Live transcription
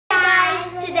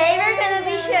Today we're going to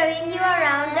be showing you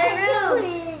around the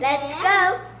room. Let's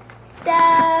go.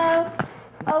 So,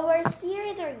 over here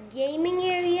is our gaming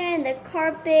area and the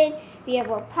carpet. We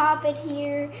have our puppet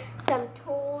here, some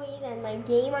toys and my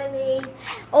game I made.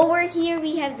 Over here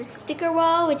we have the sticker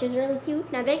wall, which is really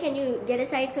cute. Now, can you get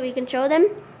aside so we can show them?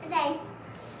 Okay.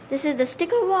 This is the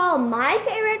sticker wall. My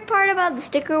favorite part about the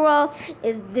sticker wall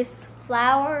is this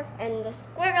flower and the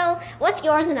squirrel. What's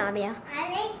yours, Anabia?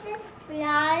 I like this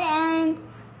flower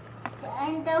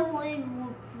and the whole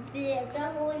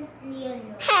yellow.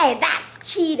 Hey, that's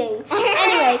cheating.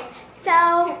 Anyways,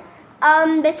 so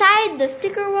beside the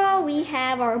sticker wall, we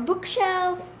have our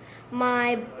bookshelf.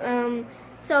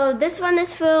 So this one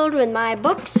is filled with my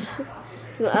books.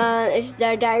 It's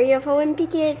the Diary of a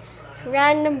Wimpy Kid,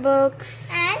 random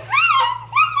books,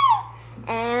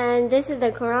 and this is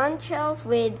the Quran shelf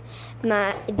with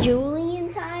my Julie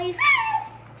inside.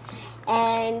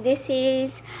 And this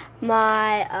is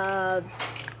my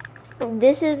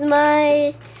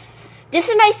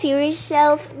series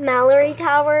shelf, Mallory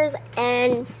Towers,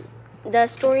 and the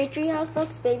Story Treehouse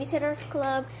books, Babysitter's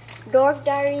Club, Dork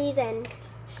Diaries, and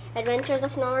Adventures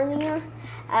of Narnia.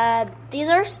 These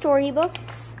are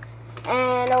storybooks.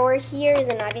 And over here is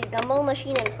Anabi's gumball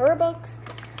machine and her books.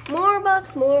 More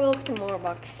books, more books, and more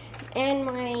books. And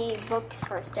my books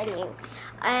for studying.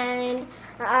 And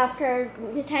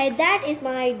beside that is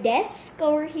my desk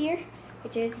over here,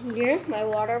 which is here, my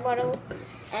water bottle,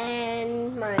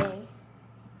 and my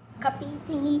cuppy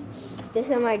thingy. This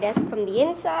is my desk from the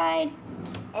inside.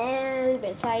 And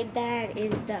beside that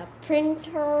is the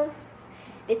printer.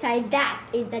 Beside that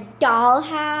is the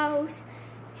dollhouse.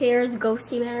 Here's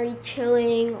Ghosty Mary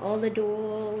chilling. All the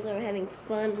dolls are having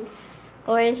fun.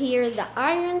 Over here is the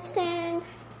iron stand.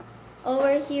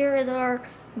 Over here is our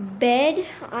bed.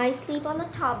 I sleep on the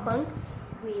top bunk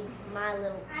with my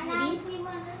little teddy.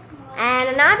 And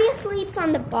Anabia sleeps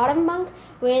on the bottom bunk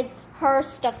with her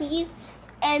stuffies,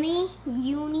 Emmy,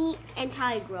 Uni, and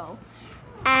Tigro.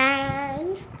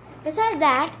 And beside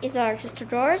that is our sister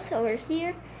drawers over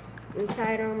here.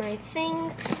 Inside are my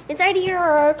things. Inside here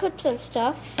are our clips and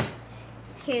stuff.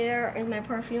 Here is my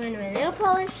perfume and my nail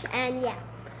polish. And yeah.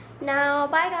 Now,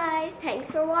 bye guys.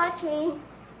 Thanks for watching.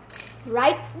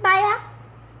 Right, Baya?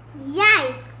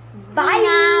 Yay!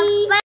 Bye!